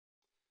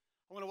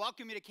I want to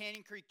welcome you to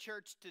Canyon Creek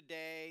Church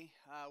today.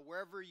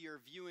 Wherever you're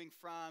viewing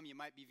from, you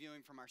might be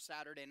viewing from our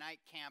Saturday night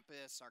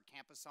campus, our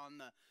campus on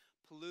the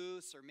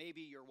Palouse, or maybe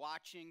you're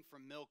watching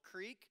from Mill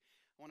Creek.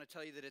 I want to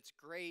tell you that it's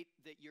great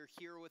that you're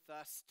here with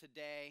us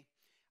today.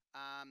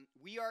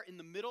 We are in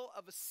the middle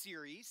of a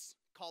series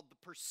called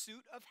The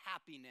Pursuit of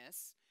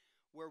Happiness,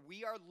 where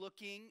we are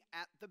looking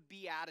at the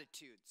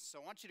Beatitudes.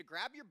 So I want you to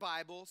grab your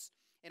Bibles,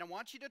 and I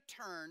want you to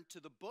turn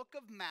to the book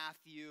of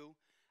Matthew.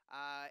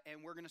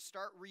 And we're going to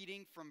start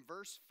reading from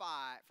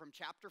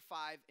chapter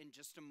 5 in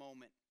just a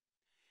moment.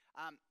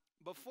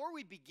 Before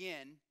we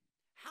begin,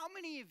 how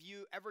many of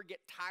you ever get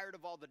tired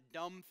of all the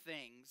dumb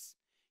things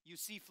you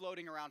see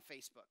floating around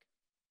Facebook?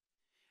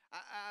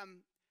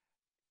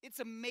 It's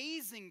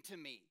amazing to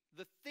me,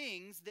 the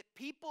things that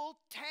people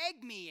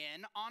tag me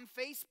in on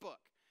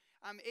Facebook.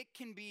 It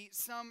can be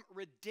some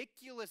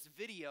ridiculous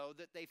video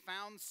that they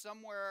found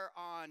somewhere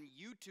on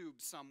YouTube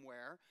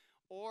somewhere,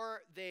 or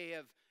they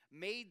have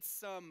made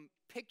some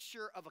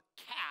picture of a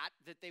cat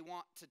that they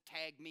want to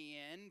tag me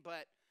in,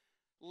 but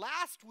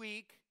last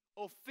week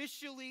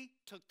officially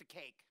took the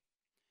cake.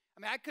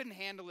 I couldn't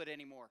handle it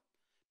anymore.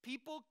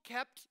 People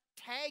kept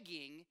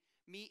tagging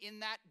me in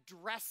that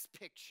dress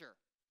picture.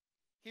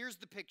 Here's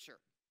the picture.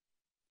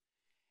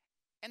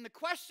 And the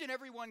question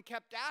everyone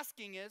kept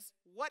asking is,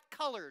 what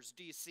colors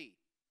do you see?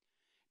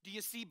 Do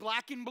you see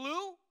black and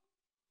blue?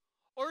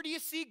 Or do you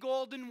see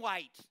gold and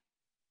white?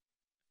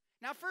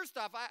 Now, first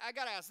off, I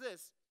got to ask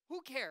this. Who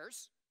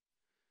cares?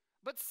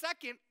 But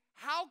second,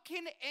 how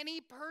can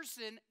any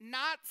person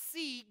not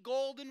see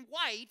gold and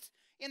white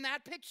in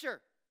that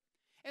picture?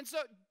 And so,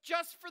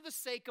 just for the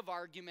sake of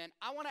argument,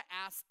 I want to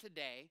ask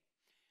today,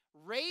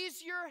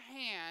 raise your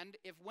hand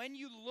if when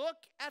you look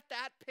at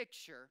that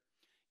picture,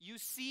 you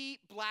see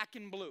black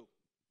and blue.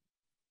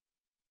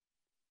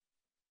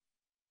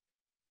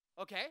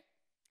 Okay?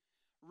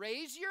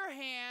 Raise your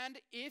hand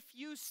if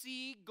you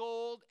see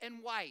gold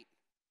and white.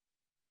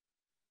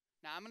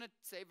 Now, I'm going to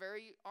say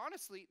very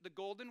honestly, the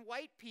gold and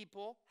white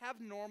people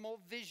have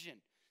normal vision.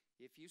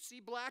 If you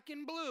see black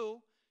and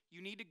blue,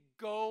 you need to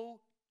go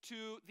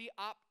to the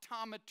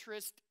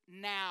optometrist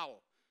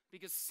now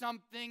because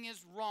something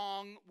is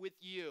wrong with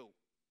you.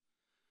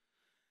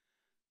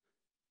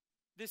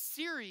 This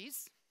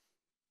series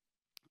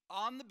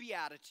on the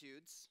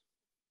Beatitudes,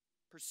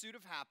 Pursuit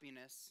of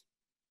Happiness,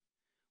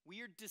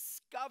 we are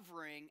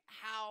discovering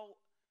how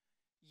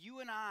you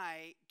and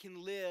I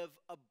can live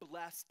a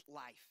blessed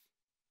life.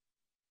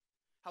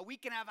 How we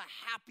can have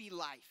a happy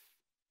life,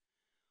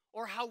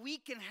 or how we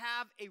can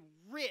have a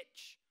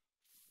rich,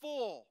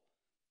 full,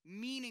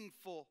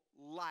 meaningful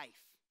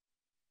life.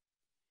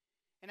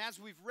 And as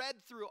we've read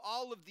through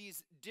all of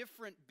these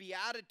different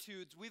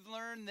Beatitudes, we've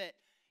learned that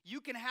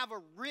you can have a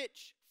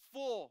rich,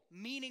 full,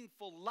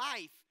 meaningful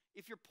life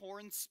if you're poor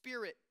in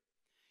spirit.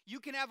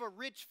 You can have a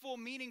rich, full,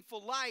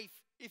 meaningful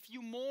life if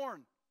you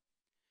mourn,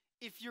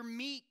 if you're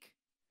meek.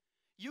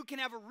 You can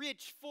have a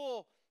rich,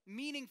 full,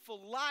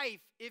 meaningful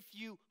life if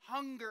you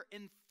hunger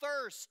and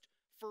thirst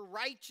for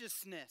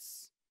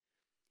righteousness.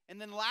 And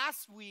then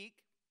last week,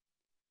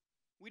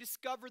 we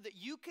discovered that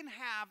you can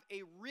have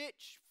a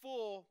rich,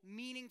 full,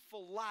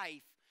 meaningful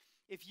life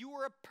if you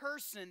are a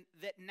person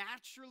that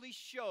naturally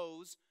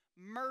shows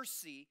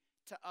mercy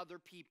to other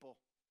people.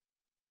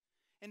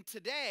 And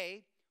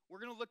today, we're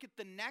going to look at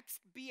the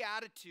next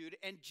beatitude,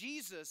 and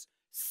Jesus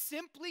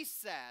simply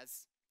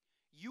says,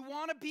 you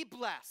want to be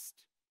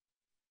blessed.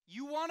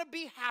 You want to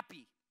be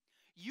happy.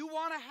 You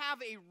want to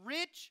have a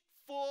rich,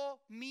 full,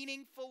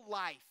 meaningful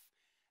life.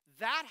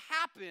 That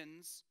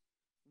happens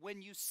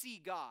when you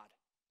see God.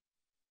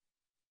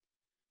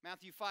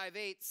 Matthew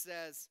 5:8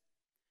 says,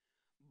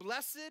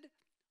 blessed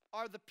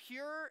are the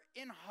pure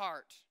in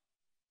heart,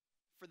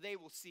 for they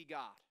will see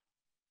God.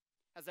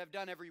 As I've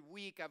done every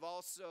week, I've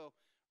also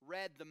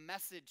read the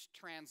Message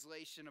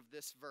translation of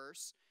this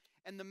verse.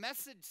 And the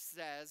Message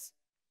says,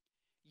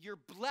 you're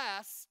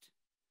blessed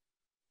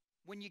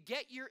when you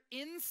get your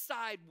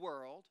inside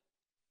world,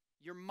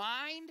 your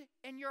mind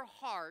and your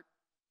heart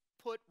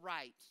put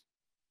right.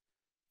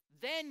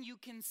 Then you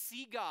can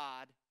see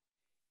God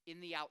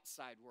in the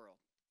outside world.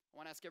 I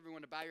want to ask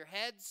everyone to bow your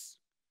heads,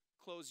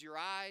 close your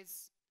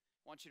eyes.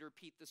 I want you to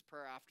repeat this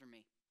prayer after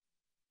me.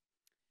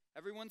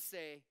 Everyone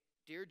say,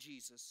 Dear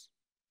Jesus,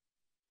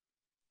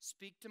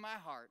 speak to my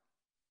heart,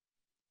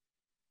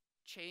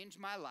 change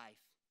my life.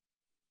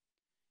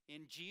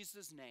 In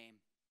Jesus' name,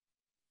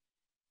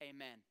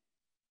 amen.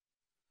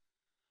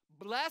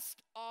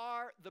 Blessed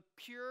are the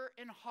pure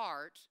in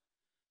heart,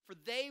 for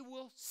they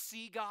will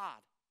see God.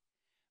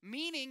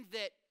 Meaning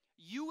that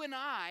you and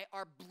I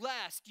are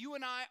blessed. You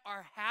and I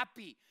are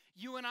happy.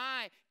 You and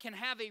I can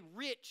have a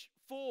rich,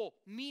 full,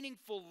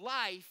 meaningful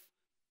life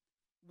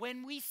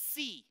when we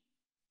see.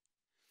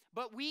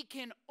 But we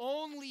can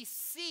only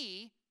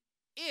see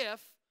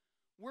if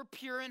we're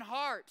pure in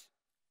heart.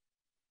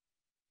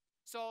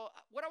 So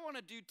what I want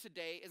to do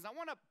today is I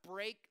want to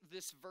break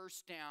this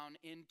verse down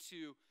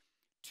into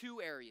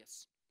two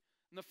areas.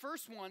 And the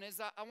first one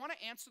is I want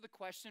to answer the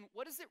question,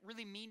 what does it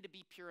really mean to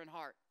be pure in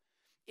heart?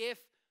 If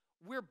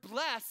we're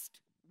blessed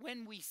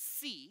when we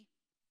see,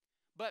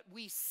 but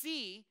we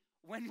see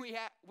when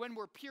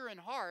we're pure in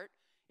heart,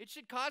 it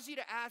should cause you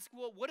to ask,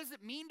 well, what does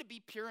it mean to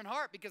be pure in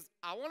heart? Because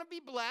I want to be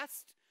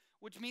blessed,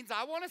 which means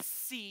I want to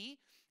see.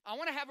 I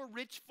want to have a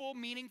rich, full,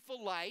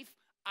 meaningful life.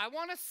 I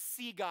want to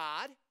see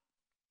God.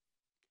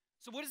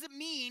 So what does it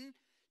mean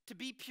to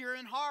be pure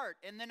in heart?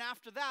 And then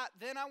after that,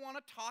 then I want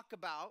to talk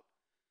about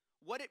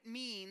what it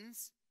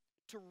means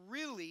to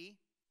really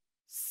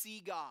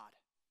see God.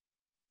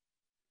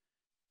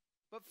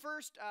 But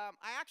first,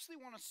 I actually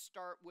want to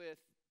start with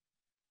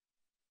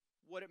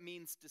what it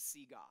means to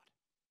see God.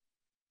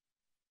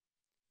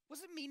 What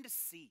does it mean to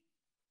see?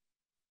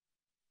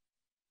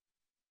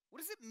 What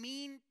does it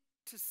mean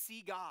to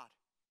see God?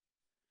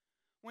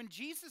 When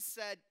Jesus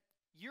said,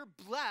 you're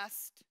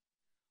blessed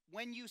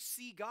when you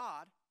see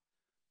God,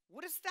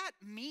 what does that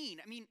mean?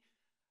 I mean,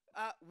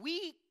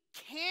 we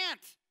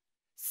can't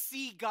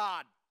see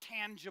God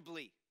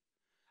tangibly.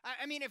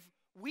 I mean, if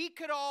we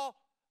could all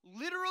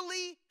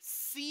literally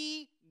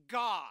see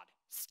God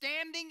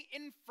standing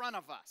in front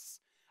of us,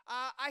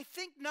 I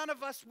think none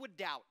of us would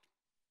doubt.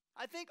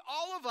 I think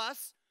all of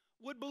us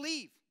would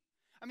believe.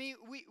 I mean,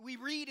 we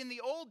read in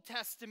the Old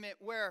Testament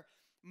where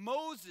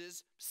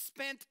Moses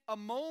spent a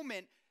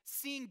moment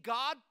seeing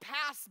God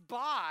pass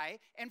by,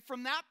 and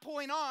from that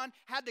point on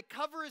had to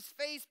cover his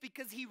face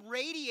because he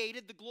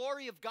radiated the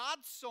glory of God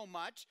so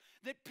much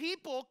that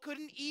people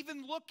couldn't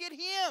even look at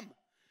him.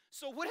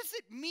 So what does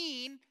it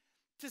mean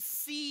to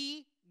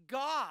see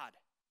God?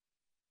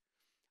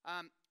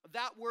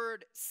 That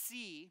word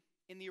see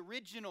in the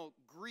original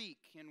Greek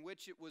in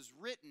which it was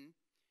written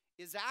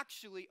is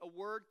actually a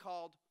word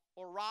called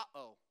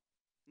orao.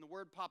 And the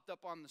word popped up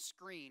on the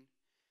screen.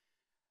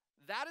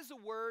 That is a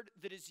word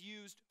that is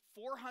used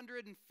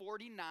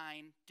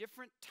 449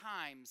 different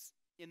times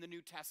in the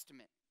New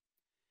Testament.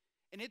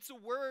 And it's a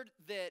word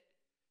that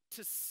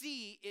to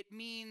see, it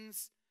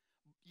means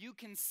you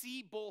can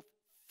see both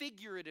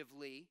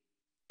figuratively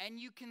and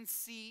you can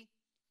see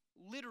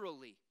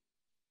literally.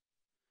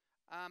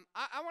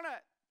 I want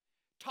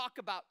to talk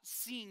about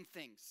seeing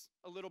things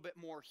a little bit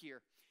more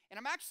here. And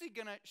I'm actually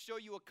going to show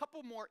you a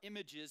couple more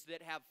images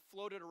that have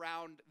floated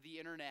around the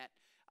internet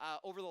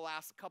over the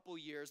last couple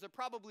years. They're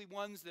probably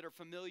ones that are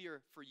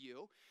familiar for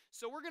you.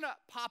 So we're going to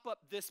pop up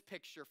this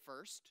picture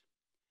first.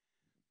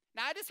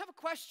 Now, I just have a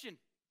question.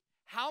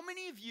 How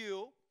many of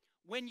you,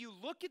 when you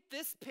look at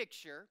this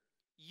picture,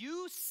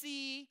 you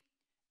see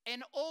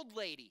an old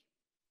lady?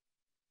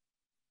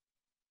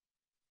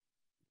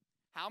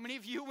 How many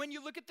of you, when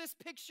you look at this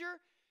picture,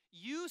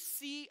 you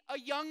see a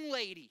young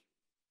lady?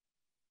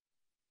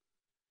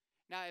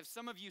 Now, if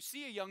some of you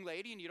see a young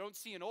lady and you don't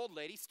see an old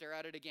lady, stare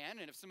at it again.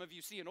 And if some of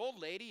you see an old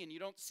lady and you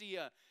don't see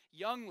a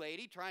young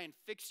lady, try and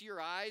fix your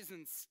eyes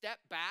and step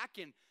back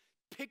and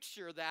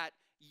picture that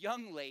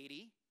young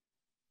lady.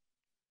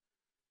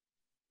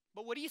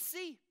 But what do you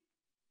see?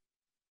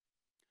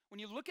 When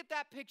you look at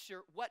that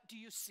picture, what do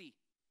you see?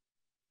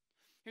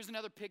 Here's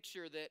another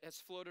picture that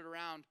has floated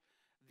around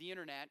the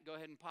internet. Go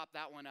ahead and pop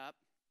that one up.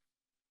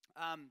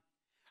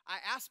 I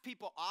ask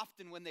people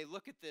often when they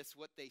look at this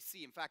what they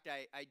see. In fact,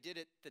 I did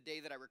it the day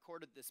that I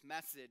recorded this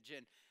message,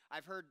 and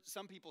I've heard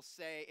some people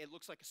say it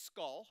looks like a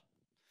skull.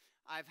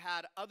 I've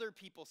had other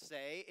people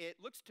say it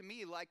looks to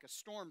me like a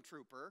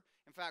stormtrooper.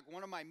 In fact,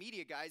 one of my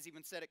media guys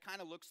even said it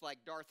kind of looks like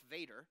Darth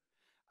Vader.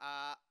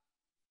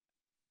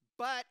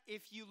 But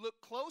if you look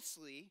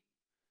closely,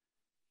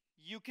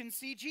 you can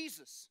see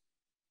Jesus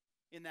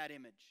in that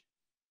image.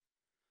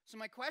 So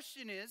my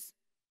question is,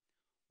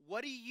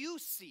 what do you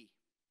see?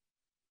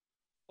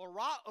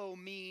 Orao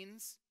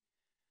means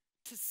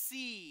to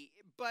see,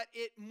 but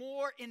it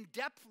more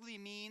in-depthly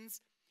means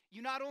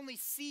you not only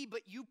see,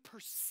 but you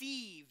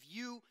perceive,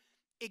 you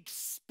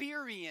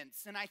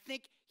experience. And I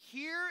think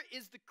here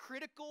is the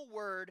critical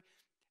word,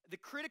 the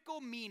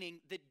critical meaning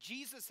that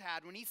Jesus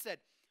had when he said,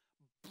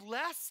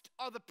 blessed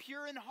are the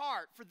pure in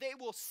heart, for they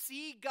will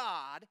see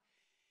God.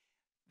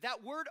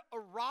 That word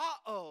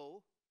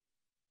orao,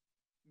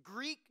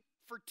 Greek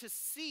for to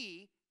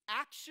see,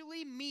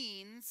 actually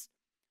means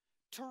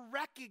to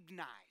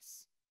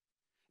recognize.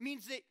 It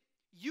means that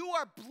you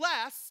are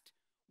blessed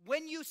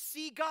when you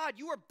see God.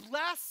 You are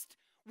blessed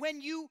when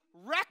you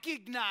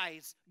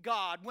recognize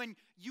God. When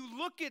you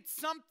look at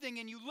something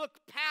and you look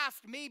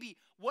past maybe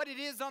what it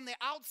is on the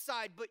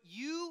outside, but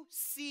you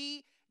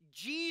see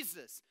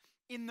Jesus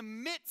in the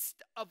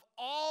midst of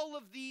all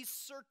of these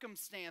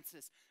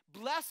circumstances.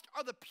 Blessed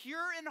are the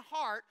pure in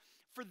heart,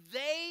 for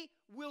they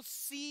will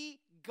see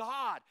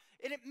God.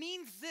 And it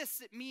means this,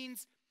 it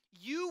means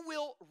you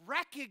will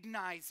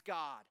recognize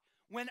God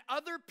when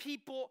other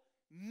people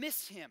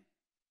miss him.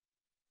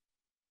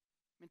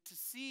 And to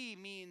see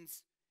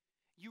means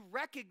you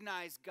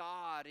recognize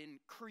God in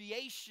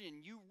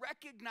creation. You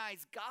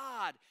recognize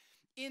God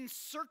in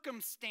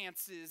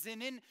circumstances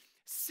and in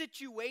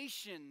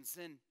situations.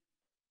 And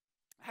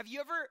have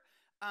you ever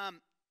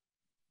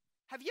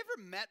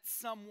met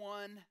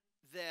someone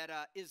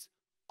that is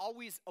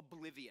always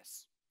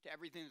oblivious to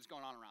everything that's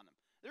going on around them?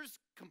 They're just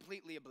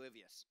completely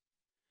oblivious.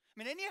 I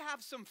mean, and you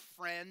have some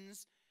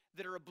friends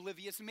that are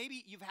oblivious.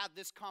 Maybe you've had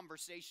this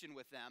conversation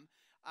with them.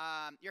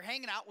 You're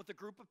hanging out with a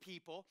group of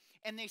people,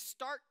 and they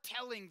start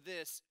telling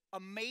this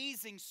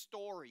amazing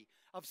story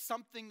of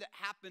something that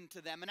happened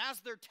to them. And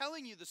as they're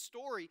telling you the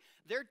story,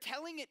 they're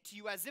telling it to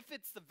you as if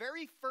it's the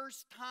very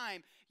first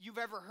time you've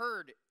ever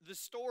heard the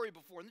story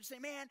before. And they say,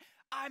 man,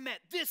 I met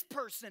this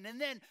person, and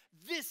then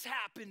this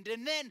happened,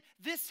 and then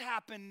this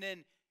happened.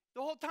 And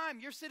the whole time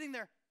you're sitting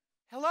there,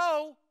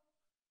 hello?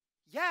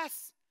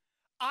 Yes,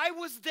 I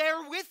was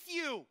there with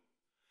you.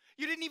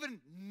 You didn't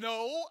even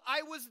know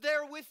I was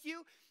there with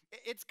you.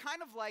 It's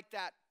kind of like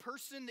that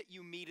person that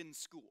you meet in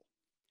school.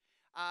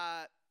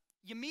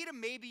 You meet them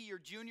maybe your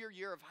junior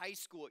year of high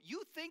school.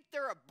 You think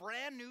they're a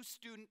brand new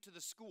student to the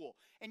school,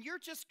 and you're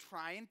just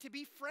trying to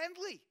be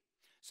friendly.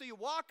 So you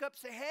walk up,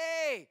 say,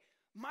 hey,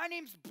 my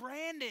name's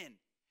Brandon.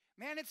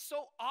 Man, it's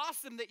so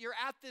awesome that you're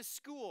at this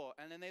school.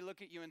 And then they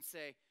look at you and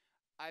say,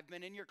 I've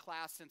been in your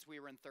class since we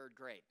were in 3rd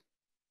grade.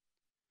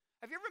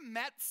 Have you ever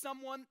met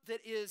someone that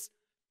is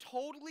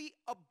totally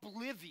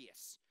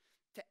oblivious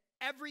to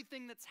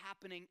everything that's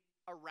happening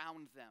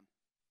around them?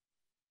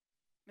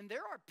 And there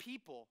are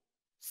people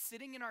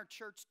sitting in our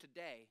church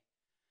today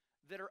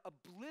that are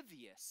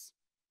oblivious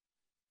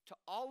to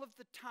all of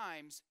the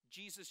times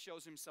Jesus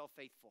shows himself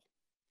faithful.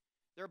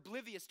 They're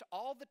oblivious to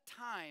all the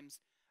times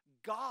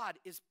God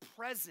is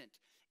present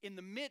in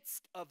the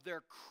midst of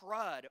their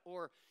crud,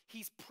 or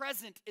he's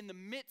present in the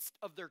midst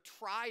of their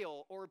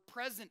trial, or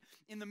present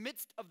in the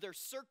midst of their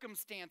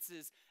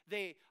circumstances.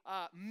 They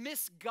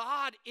miss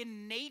God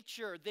in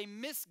nature. They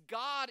miss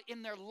God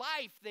in their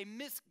life. They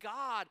miss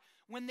God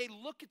when they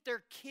look at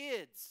their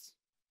kids.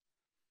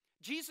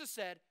 Jesus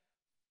said,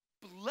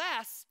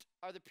 blessed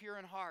are the pure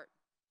in heart,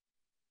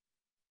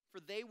 for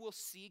they will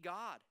see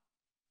God.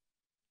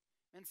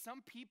 And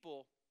some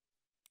people,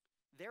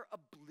 they're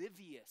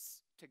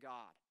oblivious to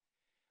God.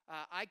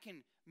 I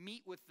can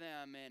meet with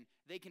them and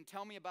they can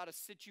tell me about a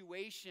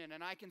situation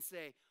and I can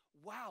say,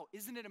 wow,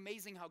 isn't it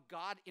amazing how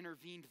God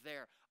intervened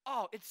there?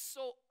 Oh, it's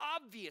so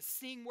obvious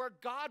seeing where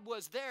God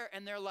was there.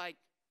 And they're like,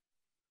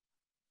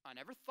 I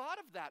never thought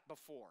of that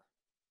before.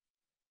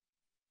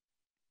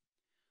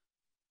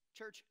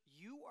 Church,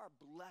 you are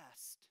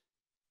blessed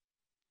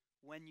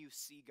when you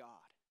see God.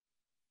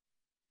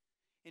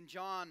 In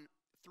John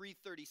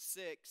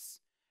 3:36,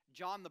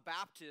 John the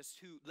Baptist,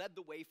 who led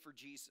the way for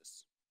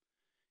Jesus,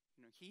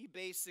 he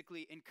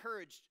basically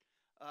encouraged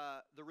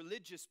the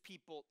religious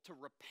people to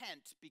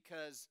repent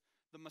because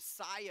the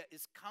Messiah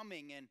is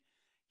coming, and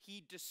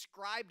he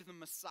described the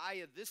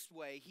Messiah this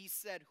way. He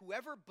said,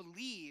 whoever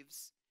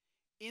believes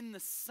in the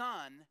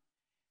Son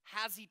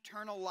has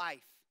eternal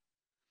life,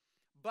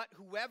 but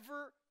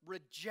whoever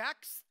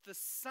rejects the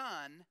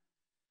Son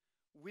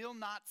will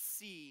not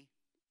see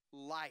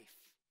life.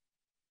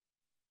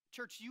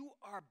 Church, you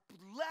are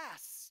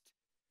blessed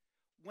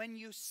when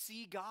you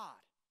see God.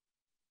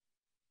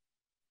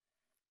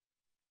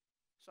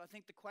 So I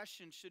think the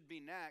question should be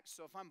next.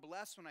 So if I'm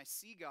blessed when I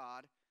see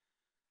God,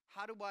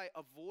 how do I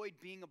avoid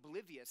being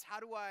oblivious? How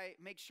do I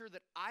make sure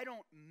that I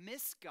don't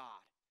miss God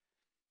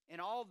in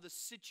all the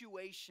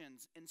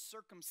situations and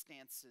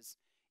circumstances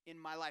in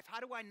my life? How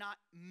do I not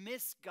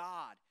miss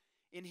God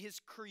in his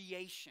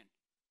creation?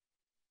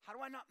 How do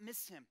I not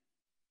miss him?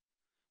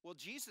 Well,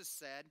 Jesus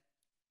said,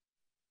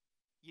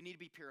 you need to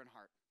be pure in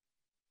heart.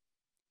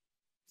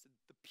 He said,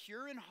 the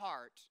pure in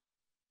heart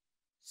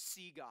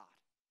see God.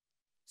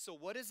 So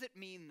what does it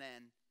mean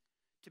then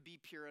to be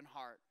pure in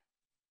heart?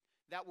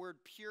 That word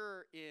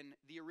pure in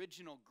the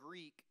original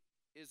Greek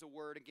is a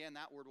word, again,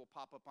 that word will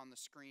pop up on the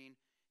screen.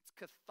 It's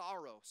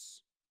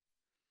katharos.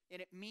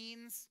 And it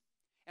means,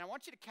 and I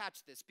want you to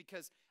catch this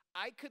because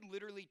I could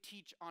literally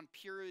teach on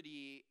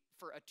purity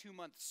for a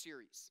 2-month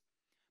series.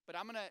 But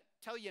I'm going to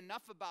tell you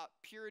enough about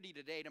purity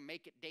today to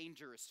make it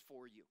dangerous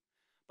for you.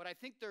 But I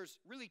think there's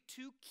really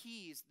 2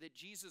 keys that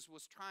Jesus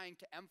was trying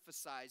to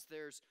emphasize.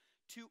 There's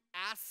 2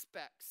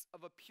 aspects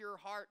of a pure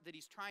heart that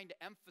he's trying to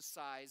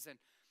emphasize. And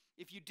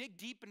if you dig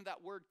deep into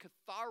that word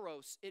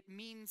katharos, it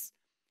means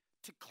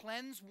to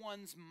cleanse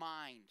one's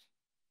mind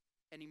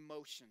and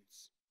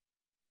emotions.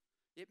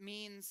 It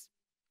means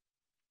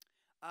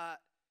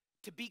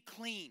to be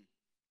clean,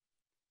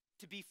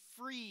 to be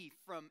free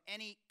from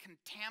any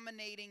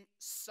contaminating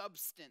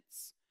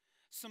substance.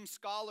 Some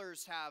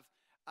scholars have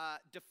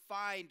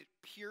defined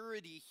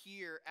purity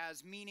here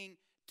as meaning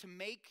to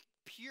make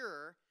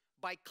pure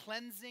by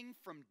cleansing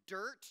from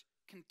dirt,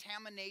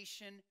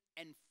 contamination,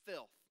 and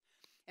filth.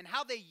 And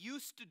how they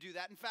used to do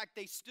that, in fact,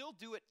 they still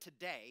do it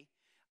today,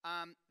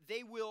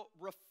 they will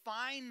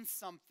refine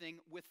something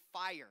with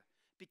fire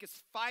because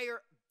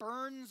fire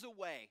burns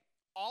away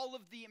all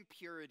of the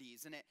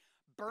impurities, and it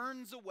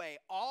burns away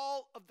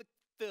all of the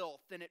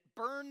filth, and it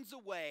burns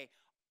away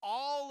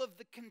all of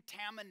the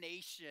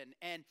contamination.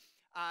 And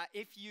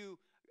if you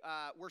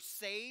were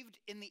saved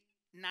in the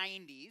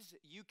 90s,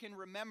 you can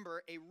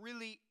remember a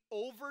really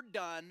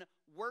overdone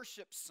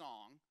worship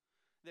song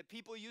that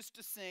people used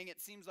to sing, it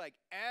seems like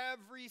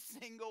every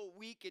single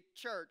week at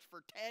church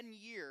for 10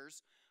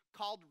 years,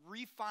 called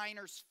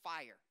Refiner's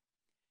Fire.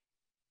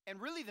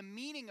 And really the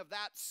meaning of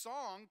that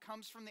song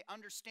comes from the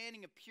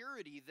understanding of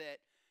purity, that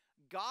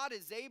God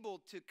is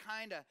able to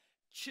kind of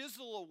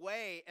chisel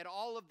away at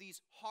all of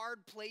these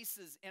hard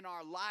places in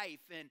our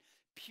life and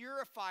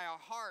purify our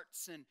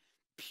hearts and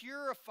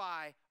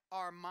purify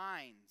our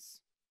minds.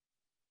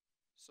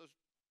 So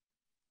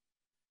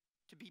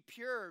to be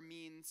pure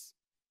means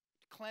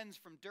to cleanse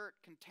from dirt,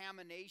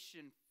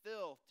 contamination,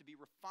 filth, to be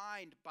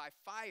refined by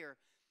fire,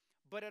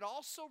 but it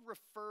also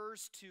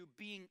refers to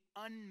being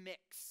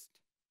unmixed.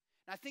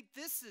 And I think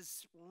this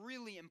is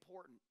really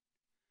important.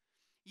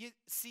 You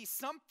see,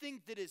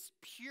 something that is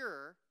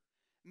pure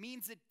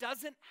means it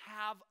doesn't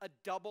have a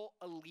double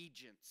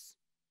allegiance.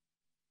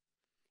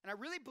 And I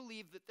really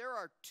believe that there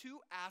are two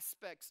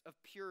aspects of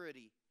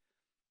purity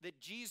that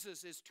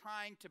Jesus is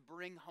trying to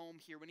bring home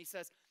here when he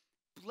says,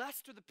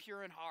 "Blessed are the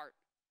pure in heart,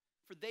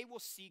 for they will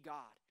see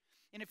God."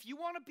 And if you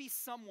want to be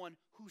someone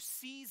who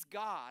sees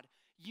God,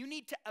 you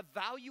need to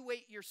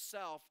evaluate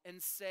yourself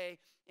and say,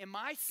 am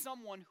I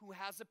someone who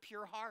has a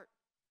pure heart?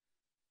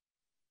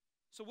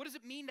 So what does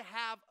it mean to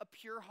have a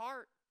pure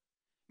heart?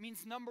 It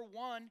means, number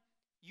one,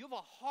 you have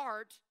a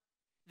heart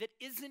that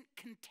isn't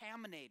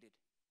contaminated.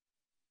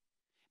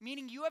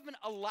 Meaning you haven't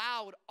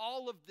allowed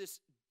all of this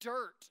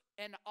dirt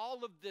and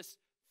all of this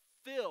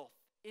filth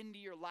into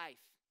your life.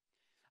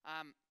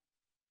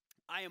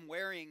 I am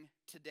wearing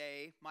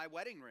today my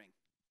wedding ring.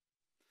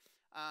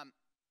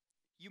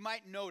 You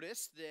might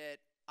notice that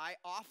I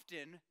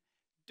often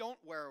don't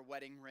wear a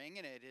wedding ring,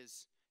 and it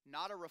is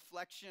not a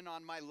reflection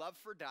on my love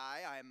for Di.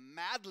 I am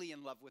madly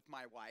in love with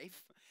my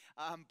wife,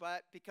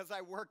 but because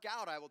I work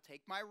out, I will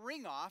take my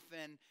ring off,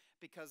 and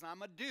because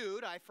I'm a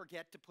dude, I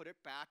forget to put it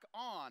back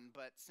on.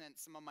 But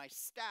since some of my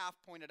staff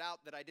pointed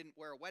out that I didn't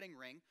wear a wedding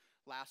ring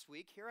last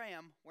week, here I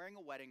am wearing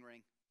a wedding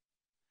ring.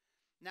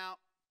 Now,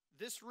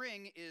 this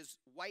ring is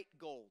white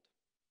gold.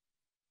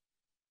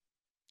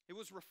 It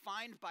was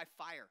refined by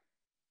fire.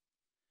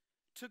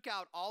 Took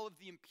out all of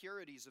the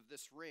impurities of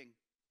this ring,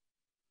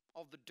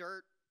 all the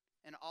dirt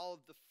and all of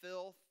the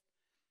filth,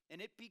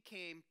 and it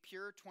became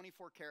pure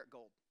 24-karat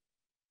gold.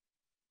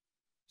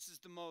 This is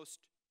the most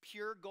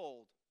pure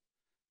gold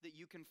that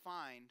you can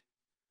find,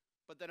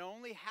 but that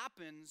only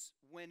happens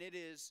when it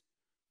is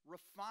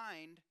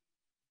refined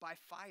by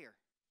fire.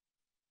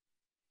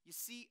 You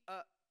see,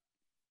 a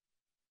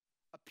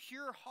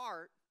pure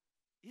heart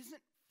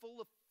isn't full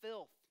of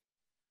filth.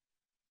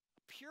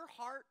 A pure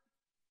heart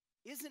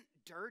isn't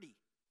dirty.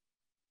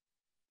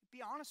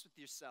 Be honest with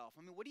yourself.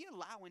 I mean, what do you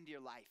allow into your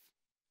life?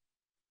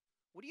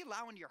 What do you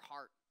allow into your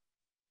heart?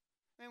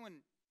 I mean, when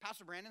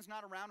Pastor Brandon's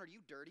not around, are you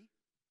dirty?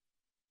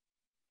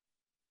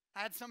 I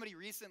had somebody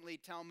recently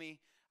tell me,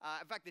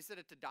 in fact, they said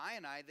it to Di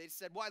and I, they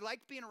said, well, I like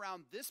being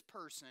around this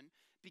person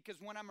because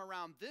when I'm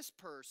around this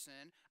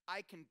person,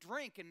 I can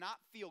drink and not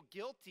feel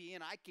guilty,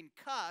 and I can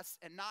cuss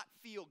and not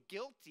feel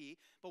guilty,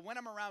 but when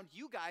I'm around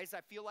you guys, I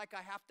feel like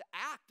I have to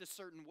act a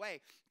certain way.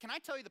 Can I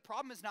tell you, the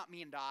problem is not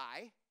me and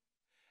Di?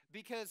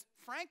 Because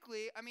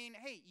frankly, I mean,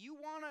 hey, you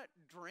want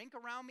to drink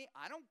around me?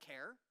 I don't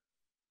care.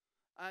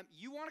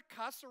 You want to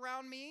cuss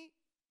around me?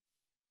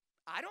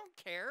 I don't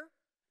care.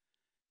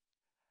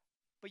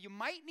 But you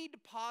might need to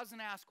pause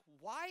and ask,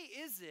 why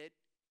is it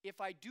if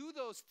I do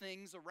those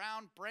things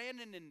around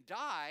Brandon and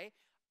Di,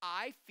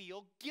 I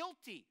feel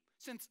guilty?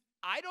 Since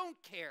I don't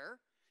care,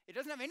 it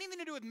doesn't have anything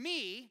to do with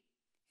me,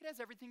 it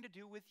has everything to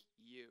do with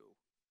you.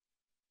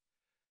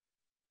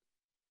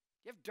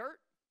 You have dirt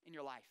in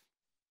your life.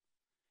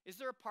 Is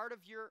there a part of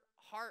your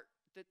heart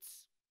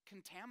that's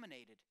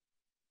contaminated?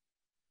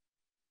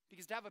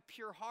 Because to have a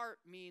pure heart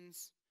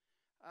means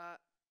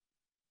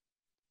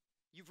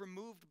you've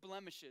removed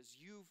blemishes,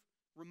 you've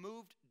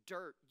removed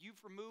dirt,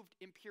 you've removed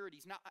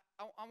impurities. Now,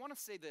 I want to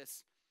say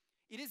this.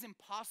 It is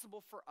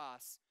impossible for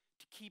us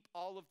to keep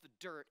all of the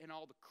dirt and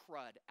all the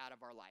crud out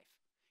of our life.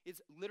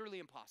 It's literally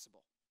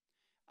impossible.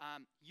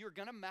 You're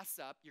going to mess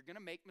up. You're going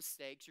to make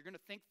mistakes. You're going to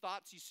think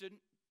thoughts you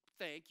shouldn't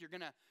think. You're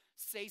going to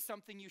say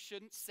something you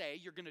shouldn't say.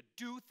 You're going to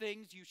do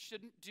things you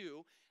shouldn't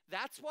do.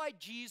 That's why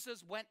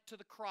Jesus went to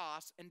the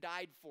cross and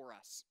died for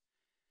us.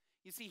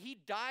 You see, he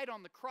died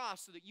on the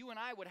cross so that you and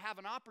I would have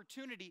an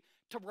opportunity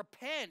to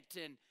repent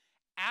and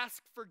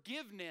ask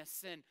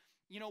forgiveness. And,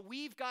 you know,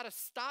 we've got to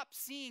stop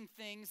seeing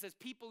things as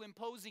people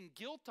imposing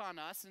guilt on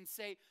us and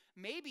say,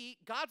 maybe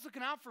God's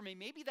looking out for me.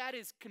 Maybe that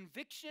is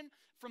conviction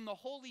from the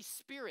Holy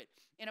Spirit.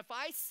 And if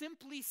I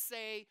simply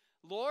say,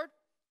 Lord,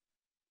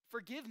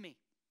 forgive me.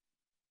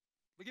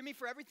 Forgive me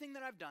for everything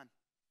that I've done.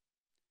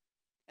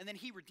 And then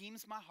he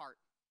redeems my heart.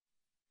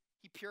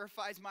 He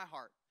purifies my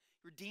heart.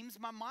 He redeems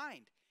my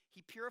mind.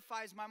 He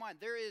purifies my mind.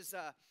 There is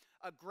a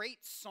great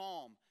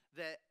psalm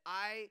that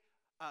I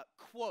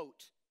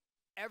quote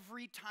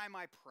every time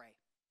I pray.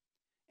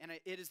 And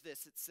it is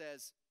this. It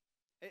says,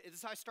 this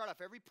is how I start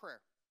off every prayer.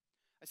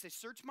 I say,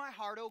 search my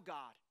heart, O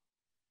God.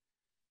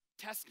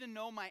 Test and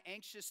know my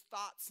anxious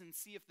thoughts and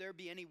see if there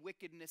be any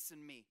wickedness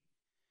in me.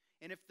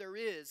 And if there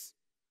is,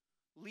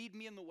 lead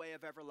me in the way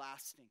of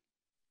everlasting.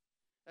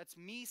 That's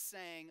me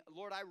saying,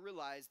 Lord, I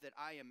realize that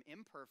I am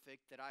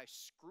imperfect, that I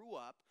screw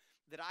up,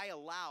 that I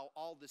allow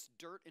all this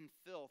dirt and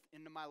filth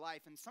into my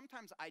life. And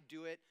sometimes I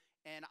do it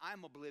and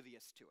I'm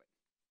oblivious to it.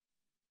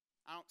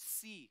 I don't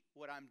see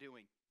what I'm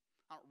doing.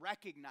 I don't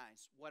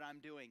recognize what I'm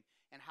doing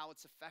and how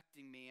it's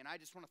affecting me. And I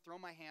just want to throw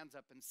my hands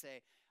up and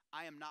say,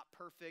 I am not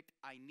perfect.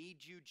 I need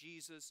you,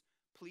 Jesus.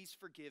 Please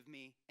forgive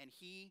me. And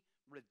he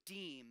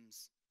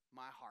redeems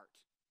my heart.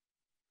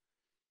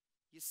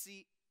 You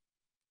see,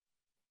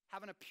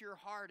 having a pure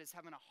heart is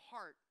having a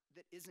heart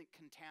that isn't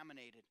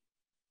contaminated.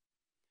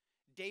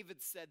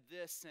 David said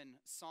this in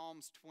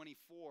Psalms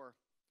 24.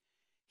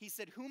 He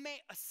said, who may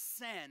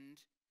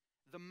ascend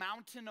the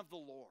mountain of the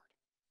Lord?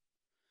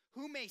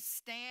 Who may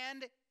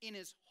stand in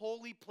his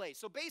holy place?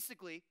 So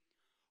basically,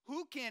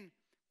 who can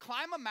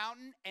climb a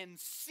mountain and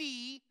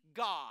see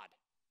God?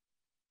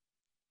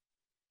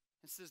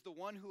 It says the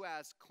one who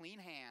has clean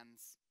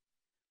hands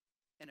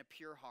and a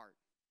pure heart.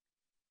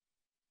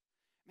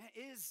 Man,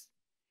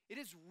 it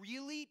is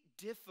really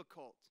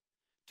difficult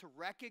to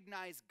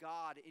recognize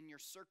God in your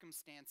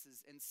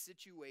circumstances and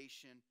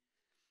situation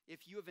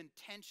if you have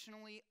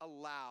intentionally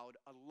allowed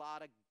a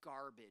lot of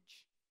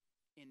garbage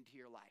into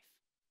your life.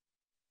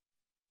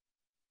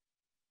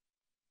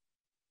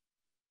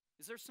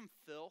 Is there some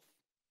filth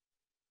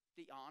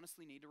that you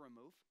honestly need to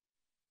remove?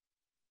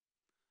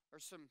 Or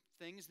some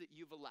things that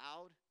you've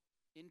allowed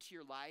into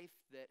your life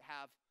that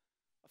have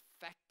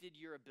affected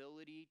your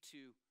ability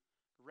to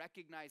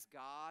recognize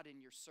God in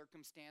your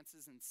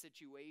circumstances and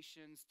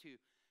situations, to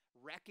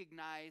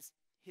recognize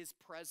his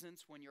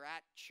presence when you're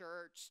at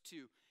church,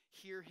 to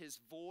hear his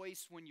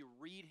voice when you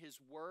read his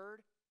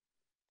word?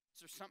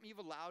 Is there something you've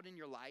allowed in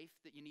your life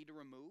that you need to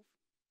remove?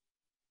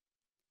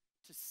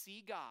 To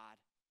see God,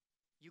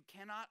 you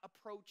cannot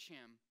approach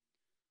him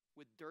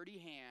with dirty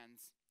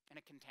hands and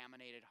a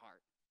contaminated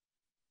heart.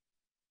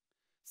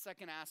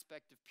 Second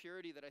aspect of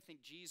purity that I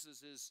think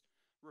Jesus is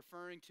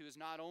referring to is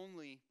not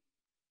only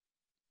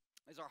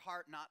is our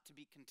heart not to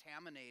be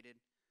contaminated,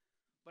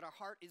 but our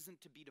heart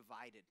isn't to be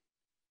divided.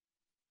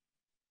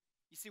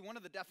 You see, one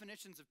of the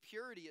definitions of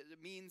purity,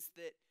 it means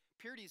that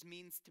purity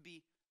means to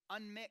be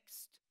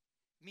unmixed.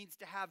 It means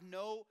to have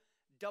no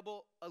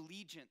double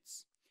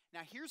allegiance.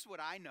 Now, here's what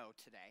I know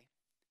today,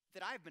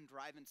 that I've been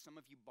driving some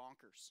of you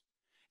bonkers.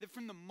 That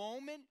from the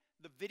moment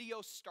the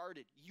video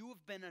started, you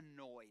have been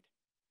annoyed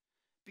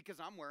because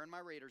I'm wearing my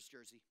Raiders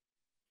jersey.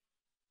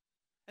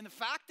 And the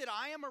fact that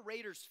I am a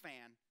Raiders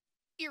fan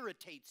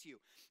irritates you.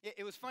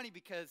 It was funny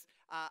because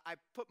I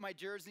put my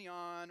jersey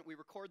on, we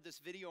record this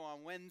video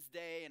on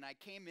Wednesday, and I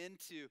came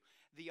into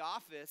the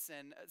office,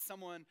 and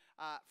someone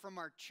from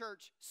our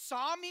church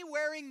saw me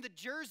wearing the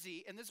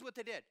jersey, and this is what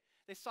they did.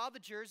 They saw the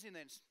jersey, and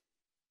they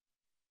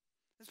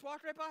just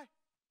walked right by.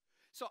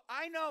 So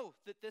I know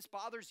that this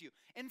bothers you.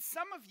 And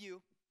some of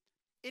you,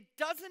 it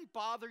doesn't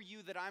bother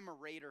you that I'm a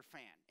Raider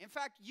fan. In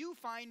fact, you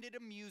find it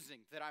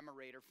amusing that I'm a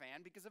Raider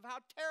fan because of how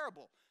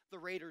terrible the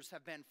Raiders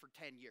have been for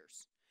 10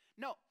 years.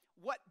 No,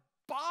 what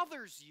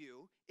bothers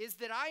you is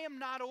that I am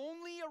not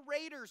only a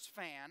Raiders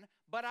fan,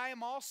 but I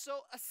am also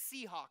a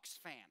Seahawks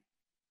fan.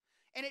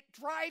 And it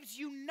drives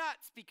you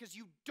nuts because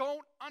you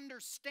don't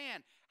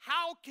understand.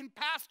 How can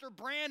Pastor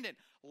Brandon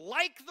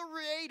like the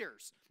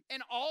Raiders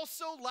and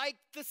also like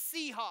the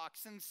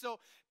Seahawks? And so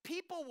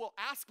people will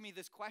ask me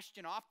this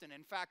question often.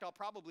 In fact, I'll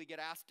probably get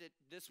asked it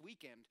this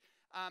weekend.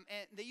 And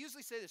they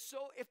usually say this,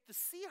 so if the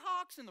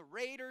Seahawks and the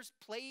Raiders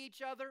play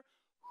each other,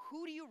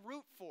 who do you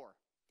root for?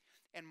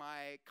 And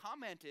my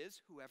comment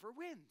is, whoever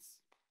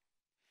wins.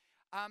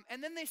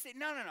 And then they say,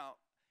 no.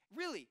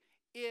 Really,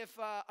 if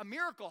a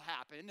miracle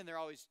happened, and they're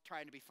always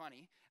trying to be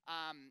funny,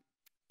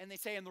 and they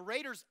say, and the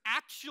Raiders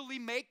actually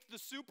make the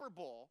Super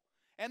Bowl,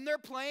 and they're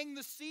playing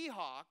the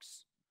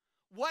Seahawks,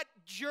 what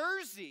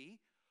jersey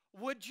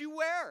would you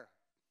wear?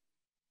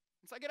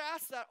 And so I get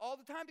asked that all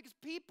the time because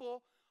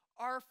people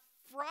are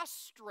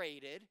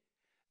frustrated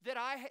that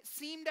I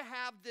seem to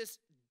have this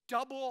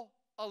double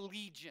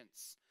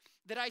allegiance,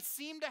 that I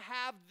seem to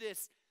have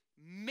this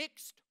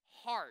mixed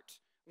heart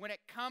when it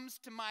comes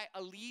to my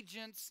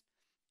allegiance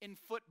in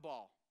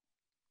football.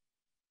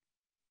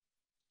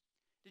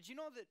 Did you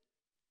know that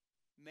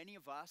many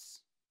of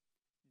us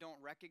don't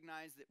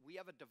recognize that we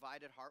have a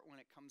divided heart when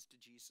it comes to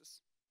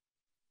Jesus?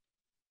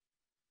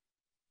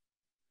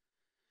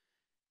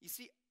 You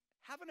see,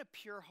 having a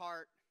pure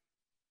heart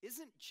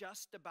isn't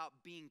just about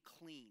being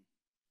clean.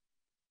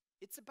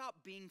 It's about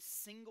being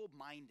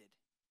single-minded.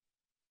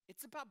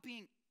 It's about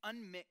being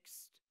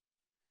unmixed,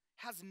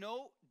 has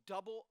no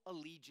double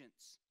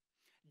allegiance.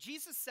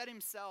 Jesus said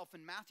himself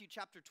in Matthew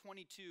chapter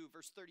 22,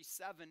 verse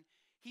 37,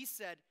 he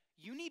said,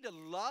 you need to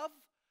love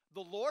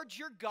the Lord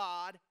your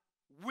God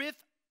with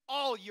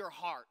all your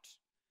heart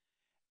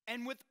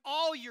and with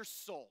all your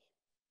soul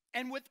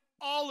and with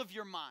all of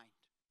your mind.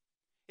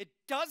 It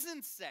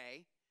doesn't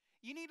say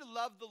you need to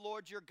love the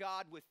Lord your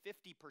God with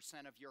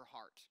 50% of your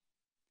heart.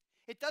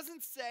 It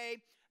doesn't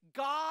say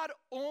God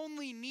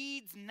only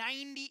needs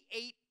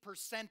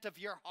 98% of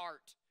your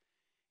heart.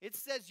 It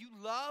says you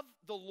love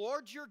the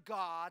Lord your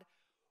God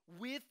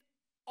with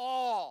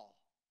all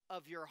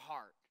of your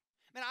heart.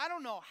 Man, I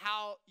don't know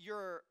how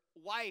your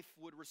wife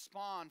would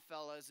respond,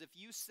 fellas, if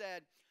you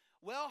said,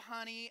 well,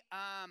 honey,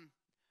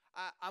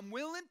 I'm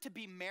willing to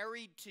be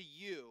married to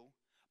you,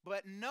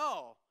 but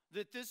know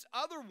that this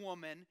other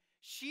woman,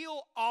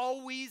 she'll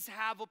always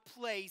have a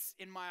place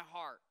in my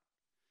heart.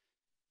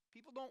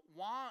 People don't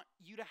want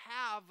you to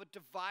have a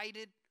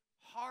divided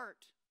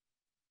heart.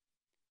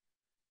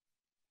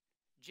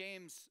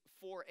 James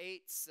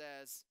 4:8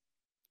 says,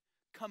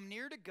 come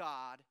near to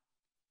God,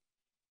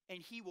 and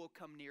he will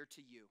come near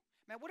to you.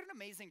 Man, what an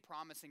amazing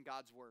promise in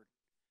God's word.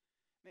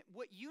 Man,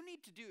 what you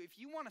need to do, if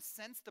you want to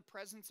sense the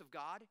presence of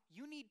God,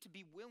 you need to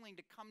be willing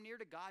to come near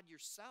to God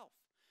yourself.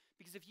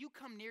 Because if you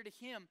come near to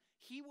him,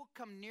 he will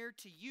come near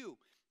to you.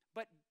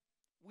 But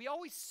we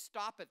always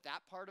stop at that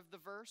part of the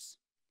verse.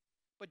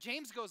 But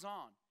James goes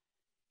on.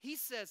 He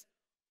says,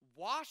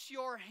 wash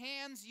your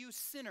hands, you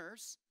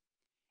sinners,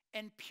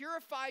 and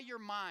purify your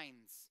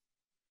minds,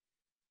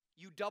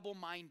 you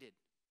double-minded.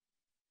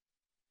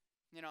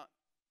 You know,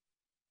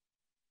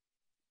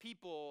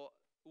 people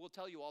will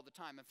tell you all the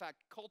time. In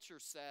fact, culture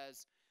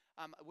says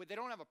they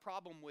don't have a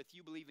problem with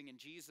you believing in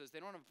Jesus. They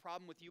don't have a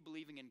problem with you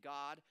believing in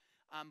God.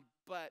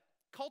 But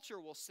culture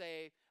will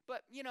say,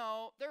 but, you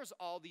know, there's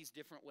all these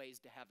different ways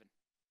to heaven.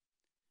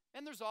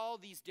 And there's all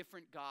these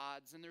different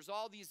gods, and there's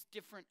all these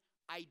different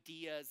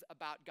ideas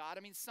about God.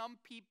 I mean, some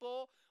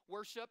people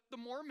worship the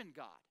Mormon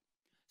God.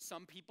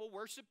 Some people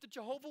worship the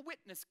Jehovah's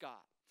Witness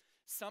God.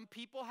 Some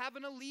people have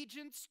an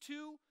allegiance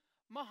to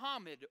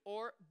Muhammad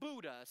or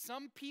Buddha.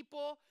 Some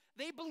people,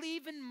 they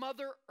believe in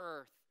Mother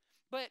Earth.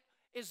 But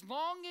as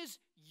long as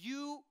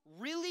you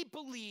really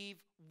believe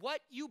what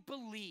you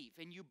believe,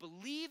 and you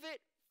believe it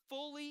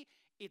fully,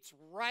 it's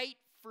right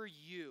for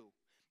you.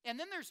 And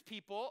then there's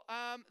people,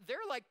 they're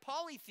like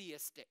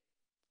polytheistic,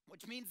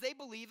 which means they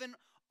believe in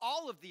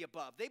all of the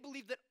above. They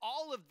believe that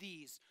all of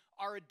these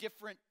are a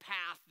different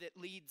path that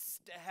leads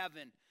to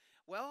heaven.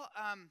 Well,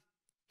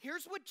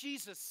 here's what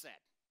Jesus said.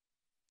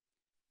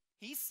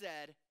 He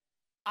said,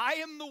 I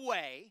am the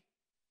way,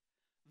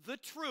 the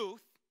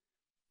truth,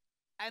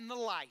 and the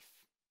life.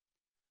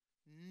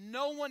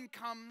 No one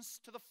comes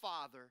to the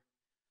Father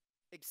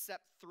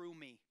except through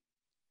me.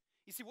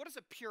 You see, what is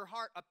a pure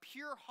heart? A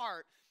pure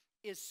heart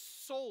is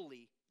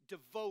solely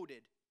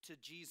devoted to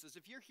Jesus.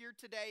 If you're here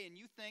today and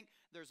you think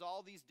there's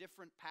all these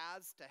different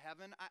paths to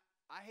heaven,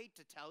 I hate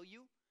to tell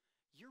you,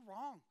 you're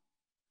wrong.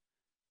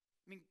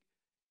 I mean,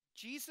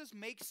 Jesus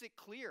makes it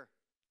clear,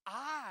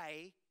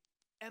 I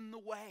am the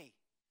way,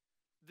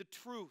 the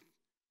truth,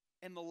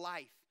 and the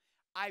life.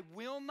 I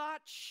will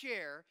not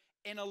share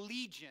an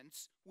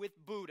allegiance with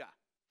Buddha.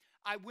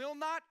 I will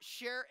not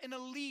share an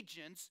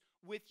allegiance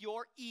with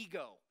your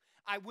ego.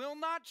 I will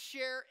not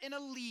share an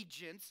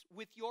allegiance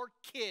with your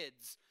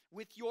kids,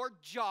 with your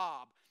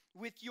job,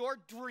 with your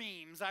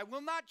dreams. I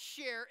will not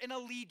share an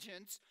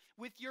allegiance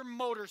with your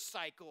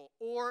motorcycle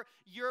or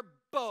your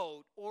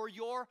boat or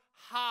your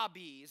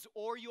hobbies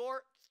or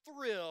your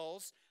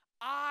thrills.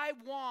 I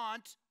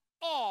want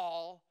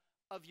all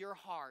of your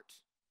heart.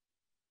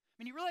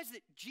 I mean, you realize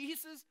that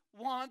Jesus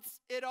wants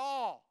it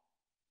all.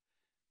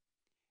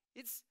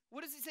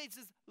 What does he say? It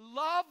says,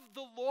 love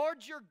the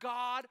Lord your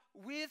God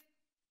with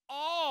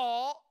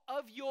all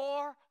of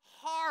your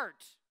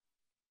heart.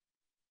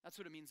 That's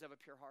what it means to have a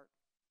pure heart.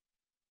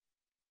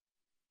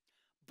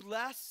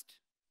 Blessed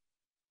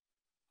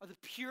are the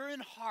pure in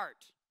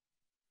heart,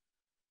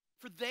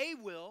 for they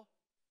will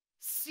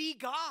see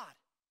God.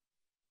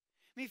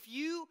 I mean, if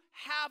you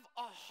have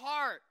a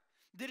heart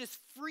that is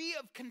free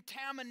of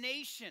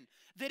contamination,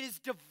 that is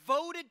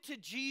devoted to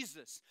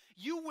Jesus,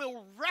 you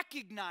will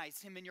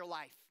recognize him in your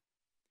life.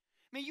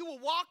 I mean, you will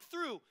walk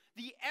through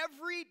the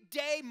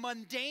everyday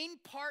mundane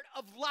part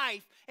of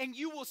life and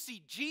you will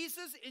see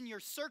Jesus in your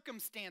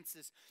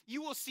circumstances.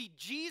 You will see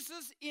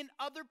Jesus in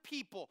other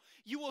people.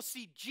 You will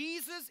see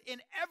Jesus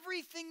in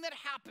everything that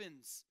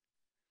happens.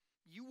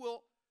 You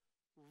will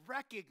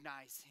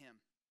recognize him.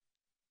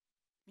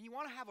 I mean, you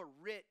want to have a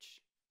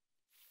rich,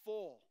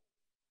 full,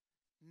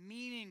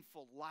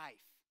 meaningful life.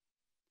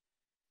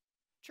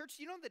 Church,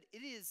 you know that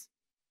it is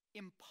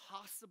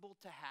impossible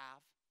to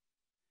have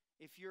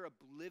if you're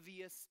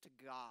oblivious to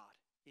God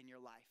in your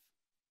life.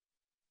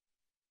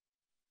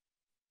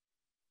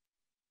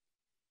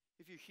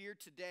 If you're here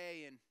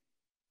today and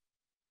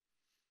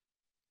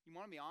you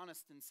want to be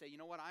honest and say, you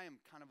know what, I am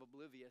kind of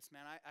oblivious,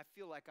 man. I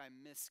feel like I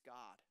miss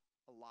God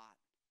a lot.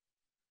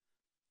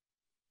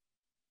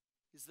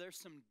 Is there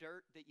some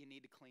dirt that you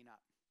need to clean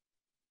up?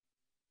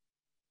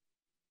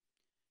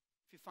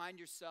 If you find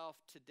yourself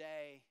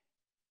today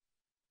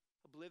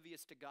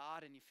oblivious to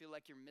God and you feel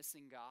like you're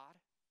missing God,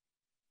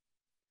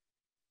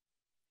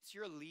 is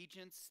your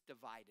allegiance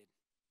divided?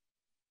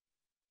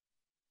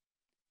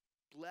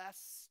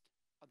 Blessed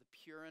are the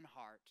pure in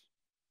heart,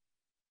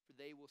 for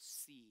they will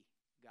see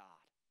God.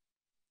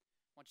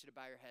 I want you to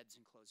bow your heads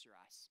and close your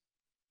eyes.